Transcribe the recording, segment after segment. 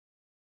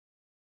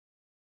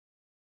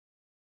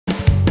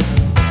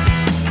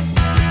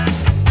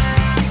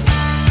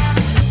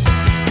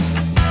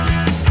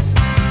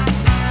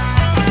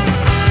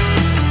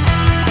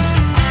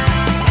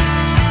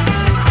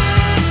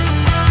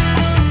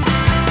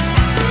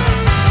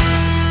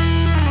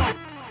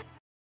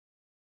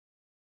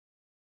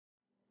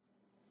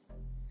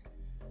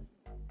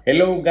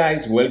Hello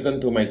guys,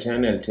 welcome to my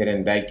channel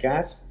Sherem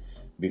Diecast.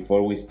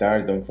 Before we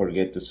start, don't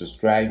forget to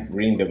subscribe,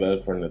 ring the bell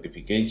for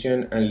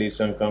notification, and leave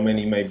some comment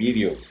in my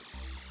video.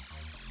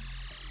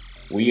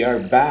 We are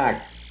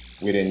back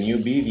with a new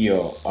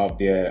video of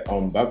the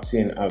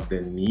unboxing of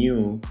the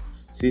new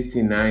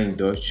 69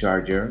 Dodge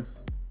Charger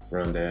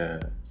from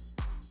the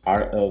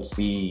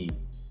RLC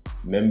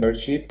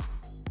membership.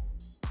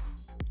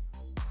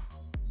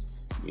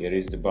 Here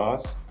is the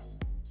box.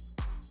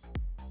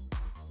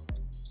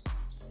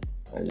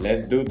 And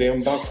let's do the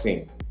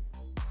unboxing.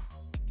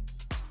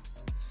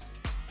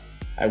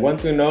 I want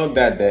to note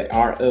that the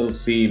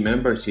RLC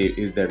membership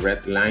is the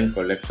Red Line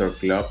Collector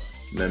Club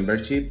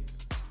membership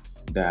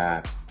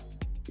that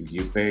if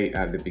you pay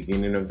at the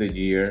beginning of the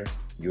year,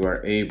 you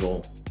are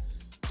able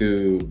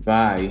to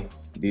buy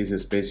this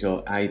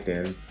special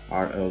item,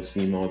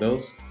 RLC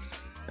models.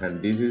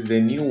 And this is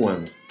the new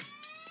one,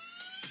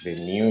 the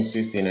new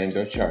 69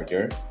 Dodge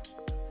Charger.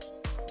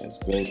 Let's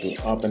go to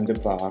open the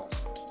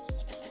box.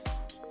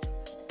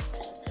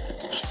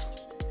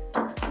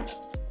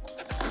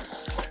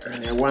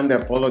 And I want to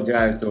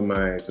apologize to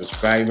my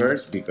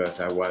subscribers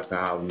because I was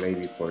out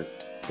maybe for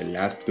the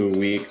last 2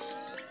 weeks.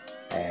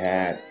 I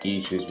had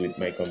issues with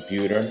my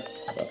computer,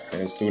 but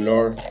thanks to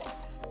Lord,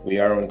 we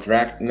are on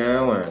track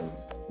now and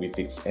we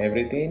fixed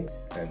everything.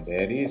 And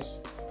there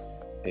is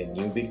the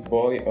new big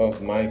boy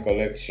of my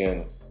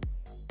collection,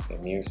 the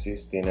new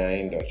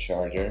 69 Dodge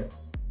Charger.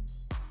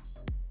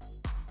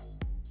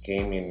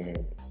 Came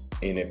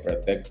in a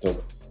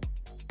protective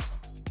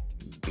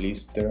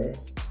blister.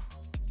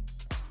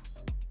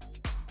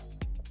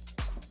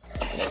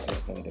 Let's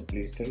open the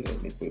blister.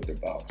 Let me put the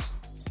box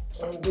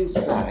on this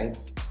side.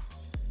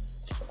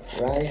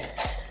 Right,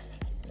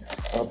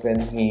 open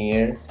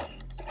here.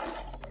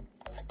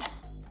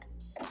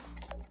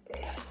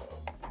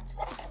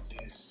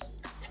 This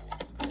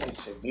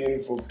is a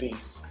beautiful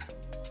piece.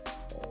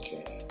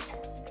 Okay,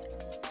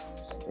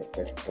 just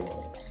protect the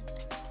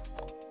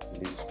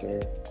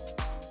blister.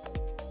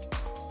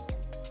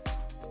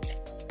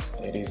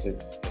 It is a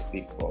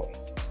big boy.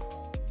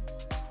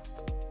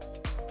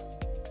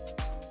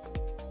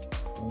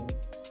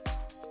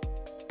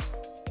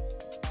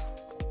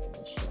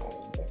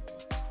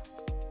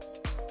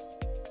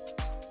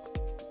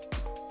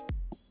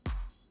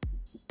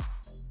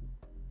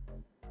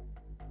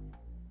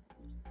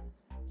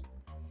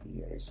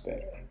 Here is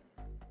better.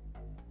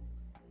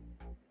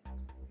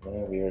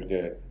 Now we are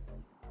good.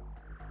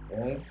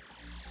 Right?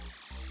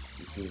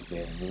 This is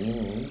the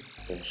new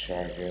Dodge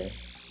Charger.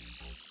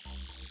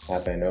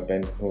 Have an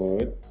open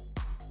hood.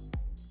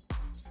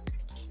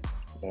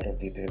 A lot of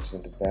details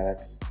in the back.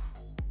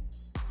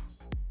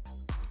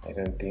 I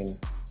don't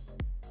think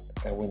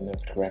I will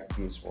not crack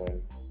this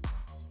one.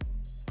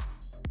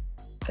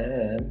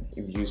 And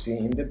if you see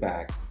in the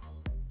back,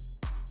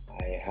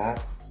 I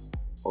have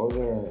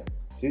other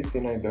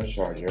 69 Dodge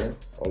Charger,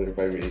 other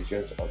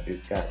variations of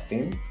this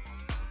casting,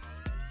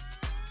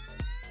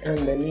 and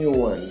the new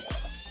one.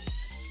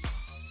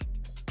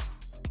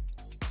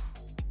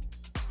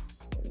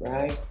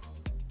 Right?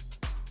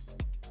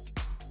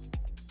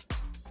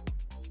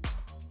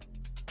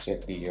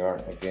 Check the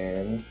yard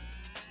again.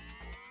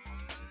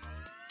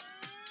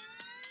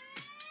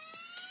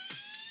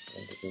 A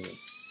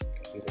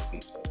little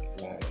bit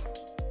of light.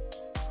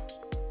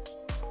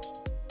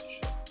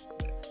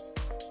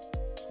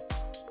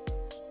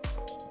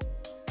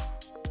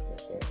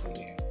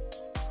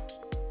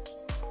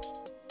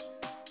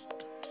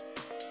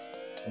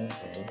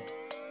 Okay.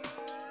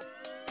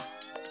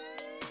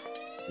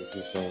 This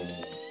is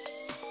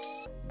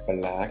in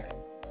black.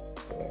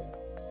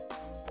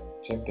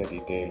 Check the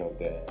detail of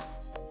the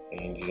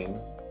engine.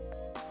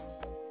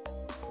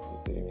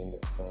 Detail in the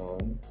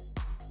front.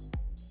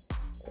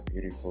 A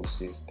beautiful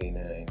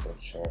 69 Dodge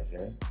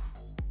Charger.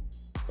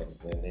 That is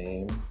the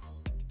name.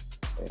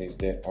 That is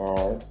the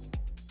art.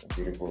 A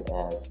beautiful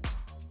art.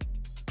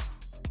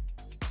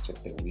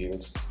 Check the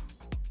wheels.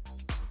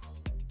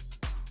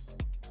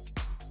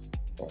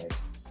 5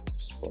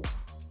 sport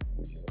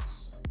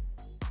wheels.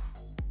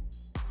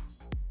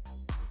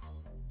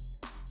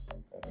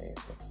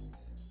 Amazing.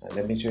 And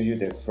let me show you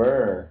the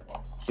first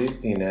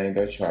 69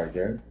 Dodge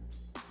Charger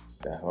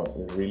that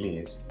was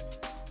released.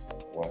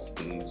 Was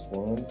this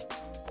one? It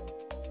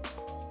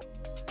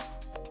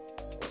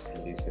was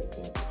released in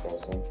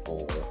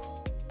 2004.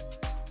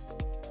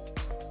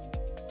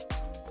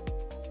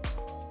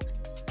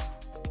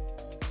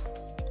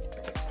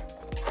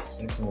 The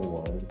second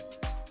one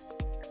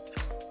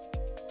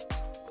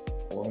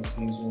was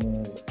this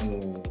one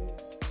in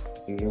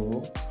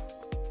blue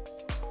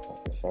of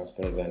the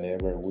faster than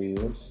ever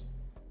wheels.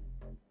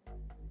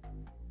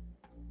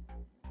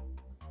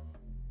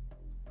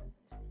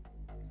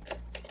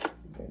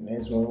 The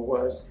next one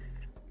was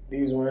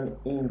this one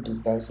in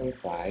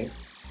 2005.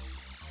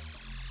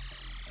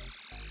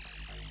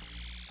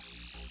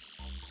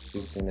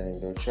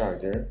 69 Dodge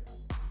Charger.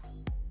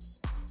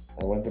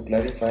 I want to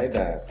clarify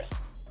that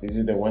this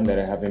is the one that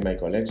I have in my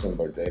collection,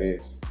 but there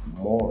is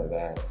more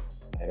that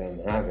I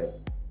don't have it.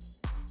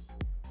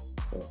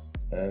 So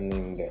and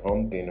in the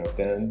home team of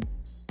them,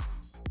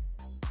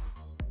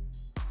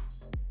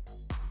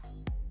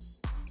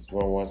 this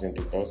one was in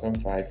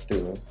 2005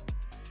 too.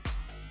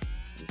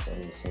 This one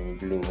is in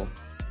blue.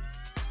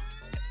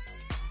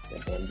 The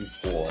one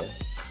before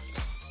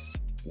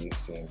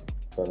is in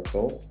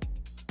purple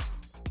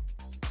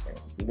and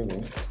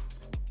blue.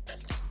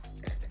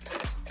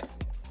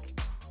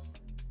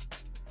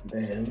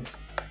 Then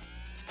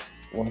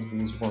was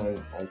this one,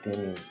 I think,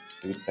 in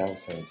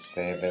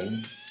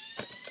 2007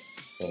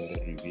 from the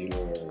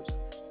Revealer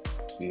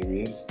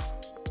series.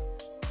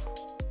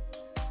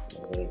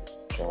 Another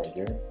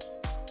charger.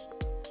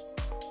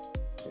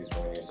 This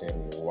one is in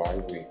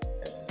white with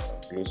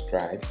blue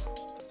stripes.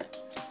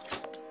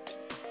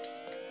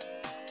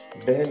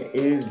 Then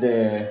is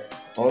the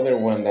other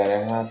one that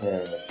I have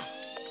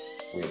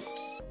with,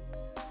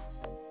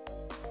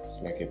 it's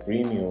like a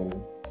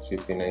premium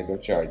 69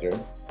 charger,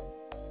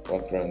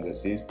 but from the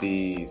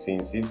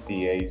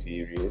 60A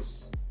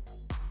series,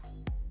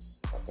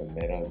 of a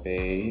metal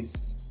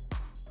base,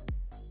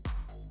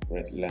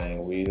 red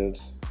line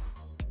wheels,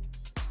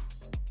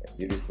 a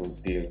beautiful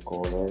teal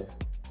color.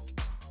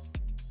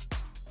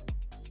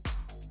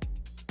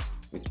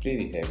 It's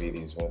pretty heavy,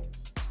 this one,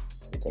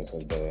 because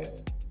of the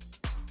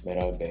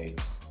metal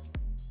base.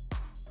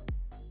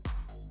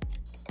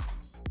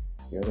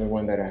 The other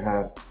one that I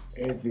have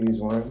is this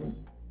one.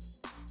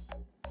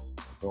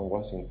 It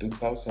was in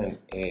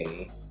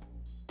 2008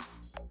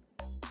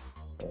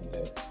 from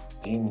the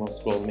Team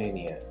Moscow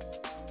Mania.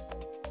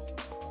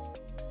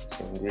 It's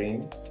in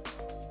green,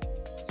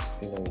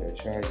 16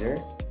 charger.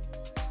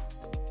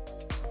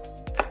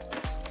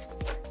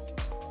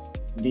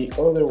 The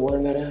other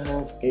one that I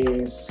have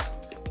is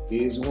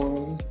this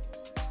one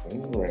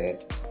in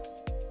red.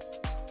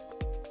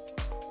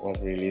 Was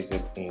released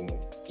in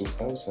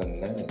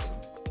 2009.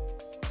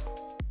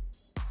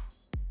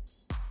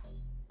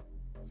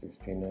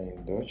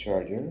 69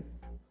 charger.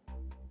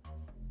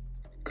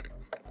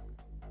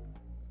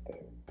 The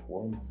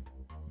one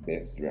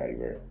best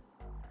driver.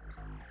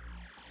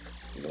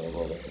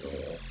 Logo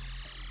there.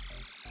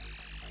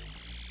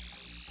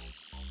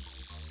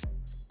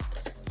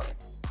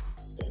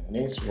 The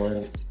next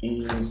one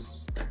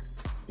is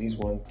this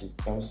one,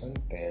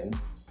 2010.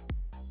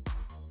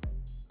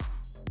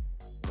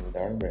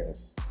 Dark red.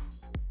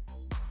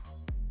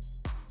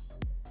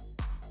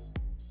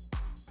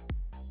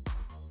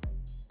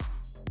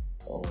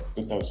 Oh,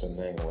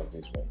 2009 was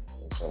this one.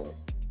 I'm sorry.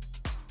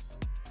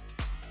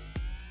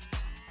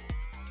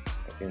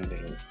 I think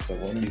the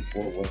one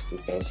before was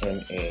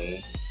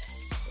 2008.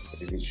 I'm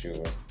pretty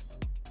sure.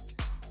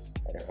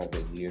 I don't have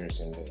the years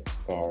in the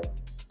card.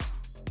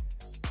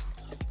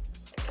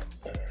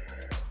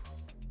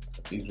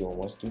 This one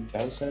was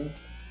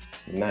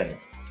 2009.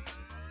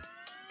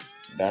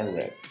 Dark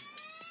red.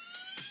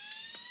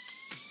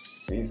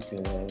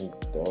 69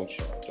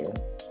 charger.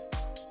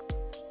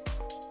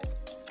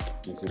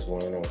 This is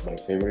one of my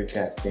favorite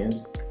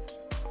castings.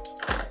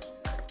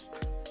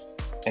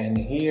 And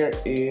here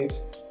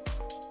is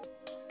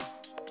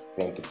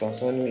from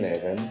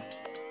 2011.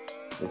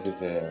 This is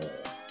the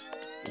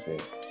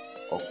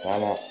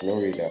Ocala,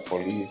 Florida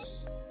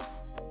police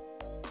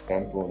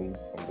tampon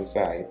on the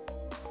side.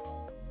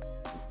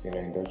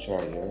 69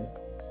 charger.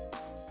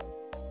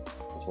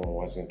 This one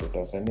was in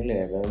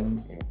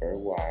 2011 in very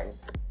white.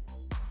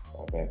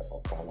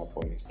 Ocala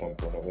police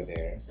tampon over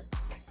there.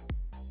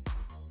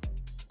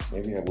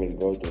 Maybe I will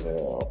go to the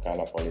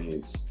Ocala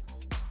police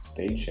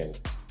station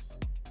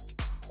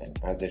and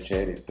ask the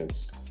sheriff to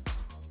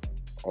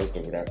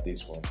autograph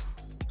this one.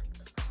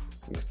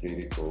 It's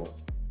pretty cool.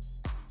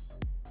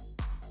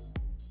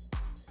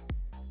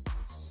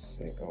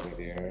 Set over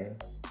there.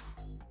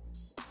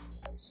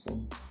 Let's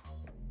see.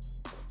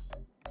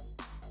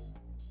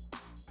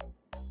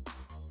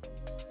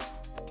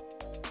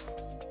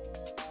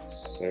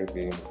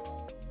 Serving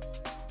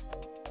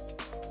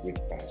with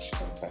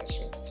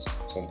passion,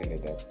 something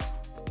like that.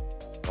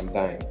 I'm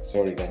dying,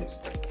 sorry guys.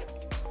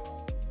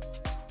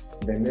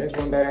 The next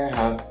one that I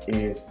have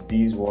is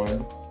this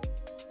one.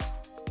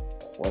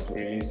 Was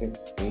released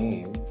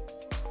in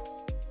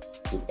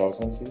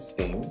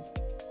 2016.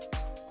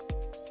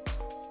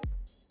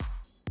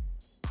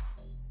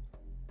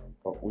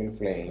 Hot Wheel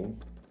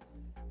Flames.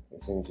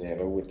 It's in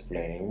yellow with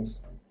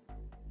flames.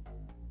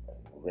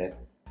 Red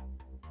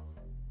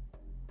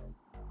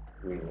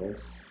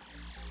wheels.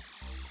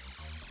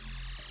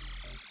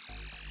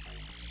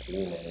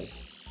 Really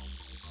nice.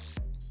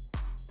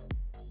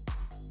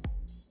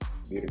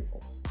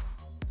 Beautiful.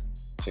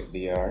 Check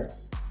the art.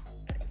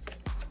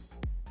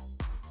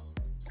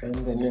 And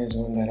the next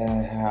one that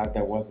I had,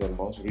 that was the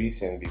most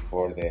recent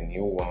before the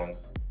new one,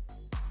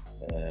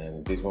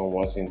 and this one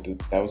was in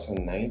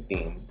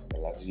 2019, the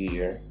last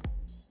year.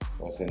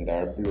 Was in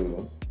dark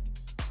blue,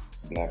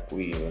 black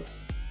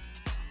wheels,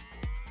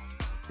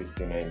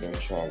 69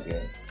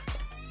 charger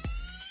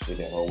with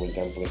the whole wheel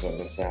dampers on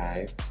the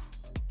side,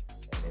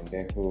 and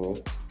in the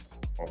hood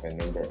have a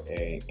number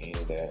 8 in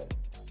the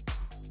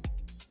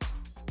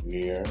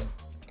rear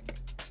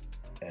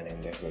and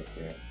in the hood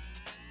there.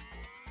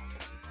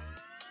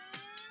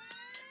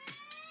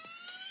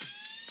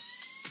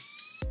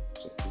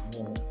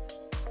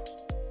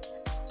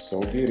 so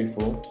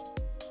beautiful.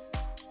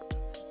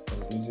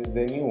 And this is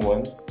the new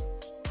one,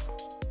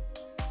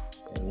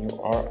 the new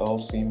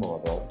RLC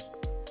model.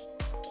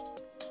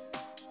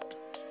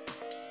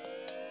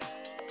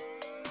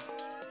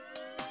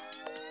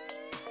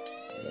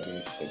 That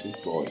is the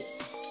big boy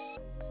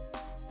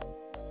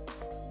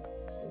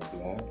in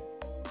black. I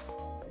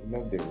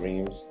love the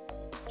rims.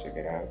 Check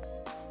it out.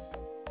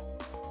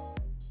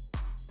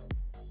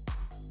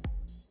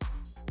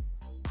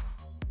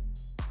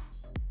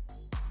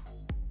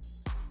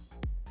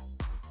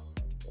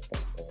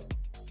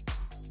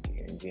 The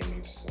engine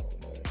is so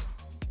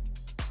nice.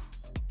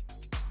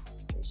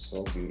 It's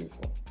so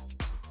beautiful.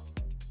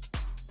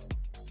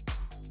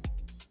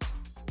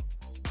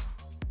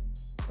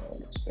 That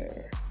looks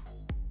better.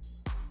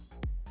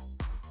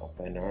 Of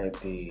an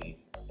RT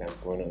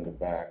tampon on the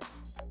back.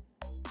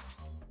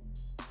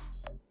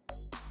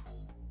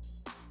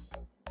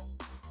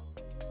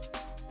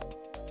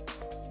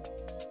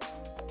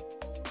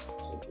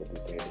 The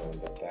detail on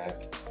the back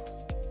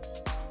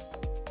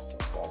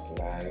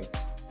light,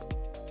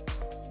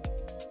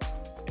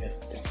 and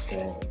the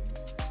front.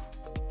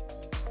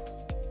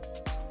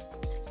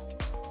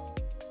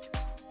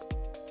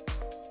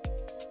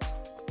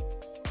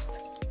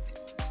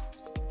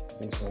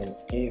 This one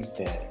is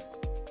the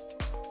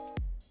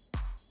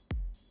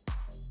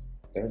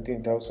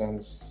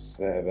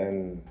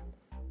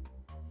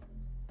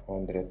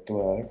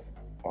 13,712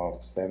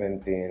 of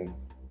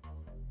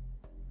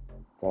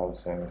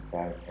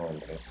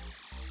 17,500.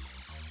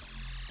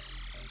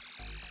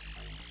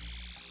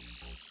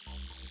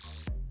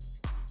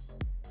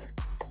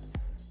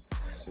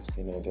 This is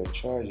another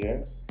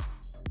charger.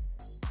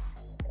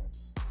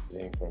 The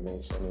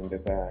information in the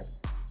back.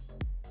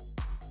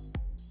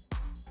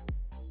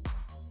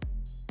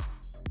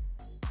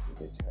 See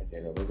the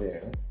charger over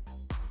there.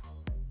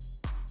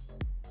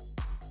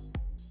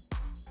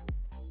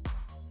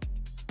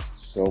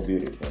 So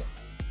beautiful.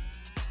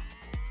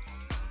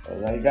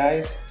 Alright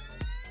guys,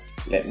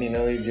 let me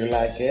know if you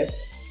like it.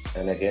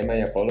 And again,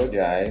 I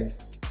apologize.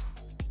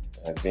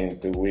 I've been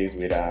 2 weeks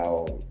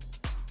without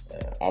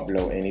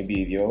upload any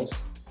videos,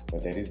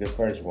 but that is the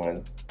first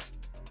one.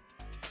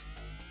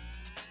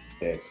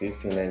 The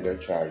 16-angle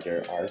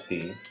charger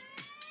RT.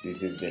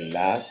 This is the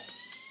last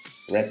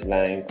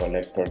Redline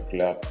Collector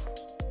Club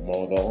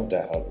model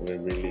that will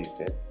release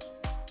it.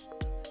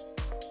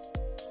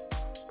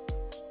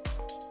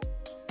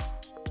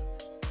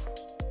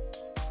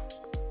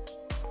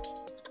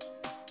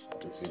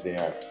 This is the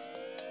art.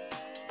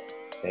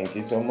 Thank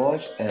you so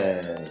much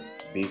and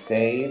be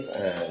safe,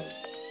 and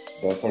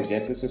don't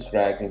forget to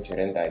subscribe to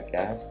Sherem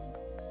Diecast.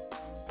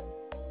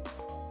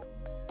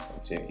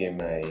 I'm checking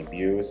my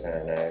views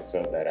and I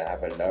saw that I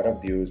have a lot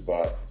of views,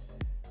 but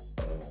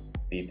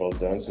people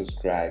don't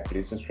subscribe.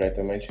 Please subscribe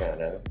to my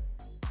channel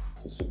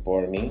to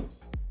support me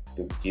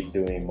to keep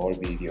doing more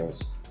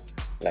videos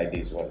like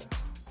this one.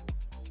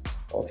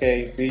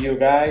 Okay, see you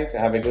guys.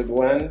 Have a good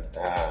one.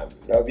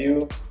 Love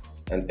you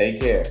and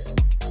take care.